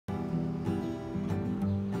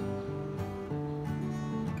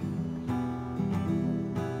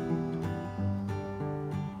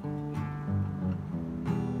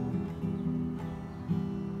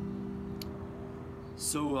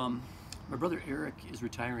My brother Eric is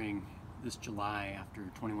retiring this July after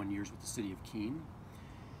 21 years with the City of Keene.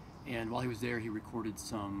 And while he was there, he recorded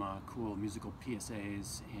some cool musical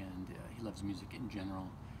PSAs, and he loves music in general.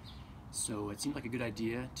 So it seemed like a good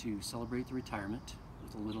idea to celebrate the retirement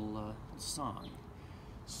with a little song.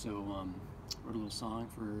 So wrote a little song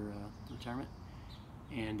for the retirement,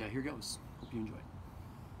 and here goes. Hope you enjoy it.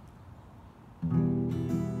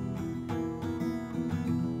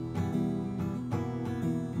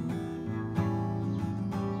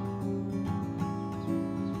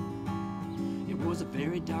 It was a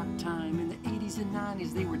very dark time in the 80s and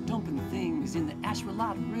 90s. They were dumping things in the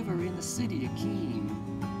Ashuelot River in the City of Keene.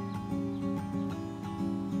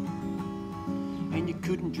 And you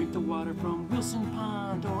couldn't drink the water from Wilson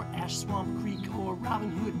Pond or Ash Swamp Creek or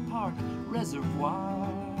Robin Hood Park Reservoir.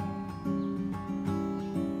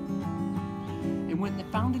 And when they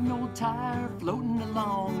found an old tire floating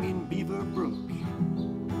along in Beaver Brook,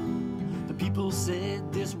 the people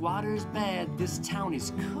said, "This water's bad, this town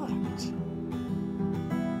is cooked."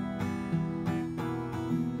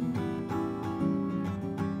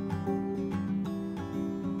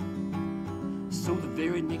 So the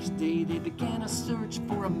very next day they began a search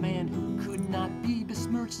for a man who could not be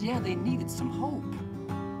besmirched. Yeah, they needed some hope.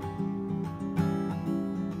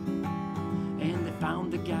 And they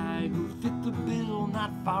found the guy who fit the bill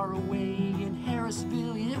not far away in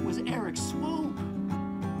Harrisville. It was Eric Swope.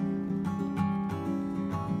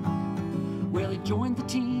 Well, he joined the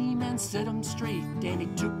team and set them straight, and he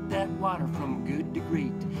took that water from good to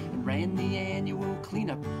great and ran the annual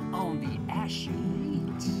cleanup on the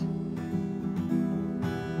Ashuelot.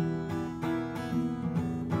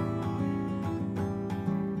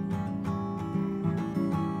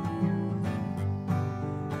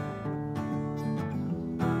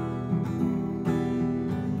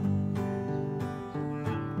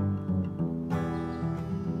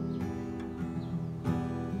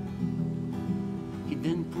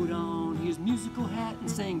 Then put on his musical hat and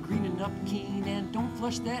sang "Greening Up Keene," and don't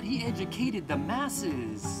flush that, he educated the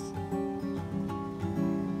masses.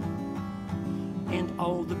 And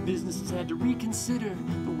all the businesses had to reconsider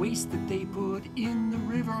the waste that they put in the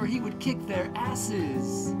river, or he would kick their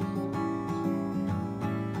asses.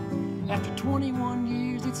 After 21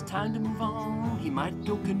 years, it's time to move on. He might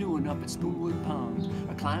go canoeing up at Spoonwood Pond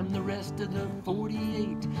or climb the rest of the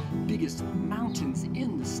 48 biggest mountains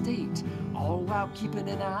in the state, all while keeping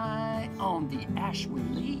an eye on the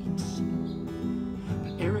Ashuelot.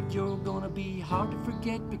 But Eric, you're gonna be hard to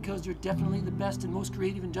forget, because you're definitely the best and most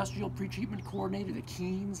creative industrial pre-treatment coordinator the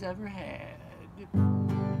Keene's ever had.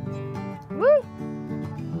 Woo!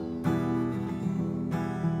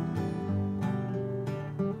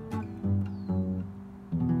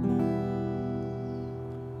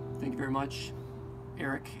 Thank you very much,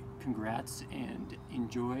 Eric. Congrats and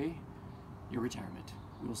enjoy your retirement.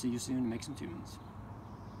 We'll see you soon and make some tunes.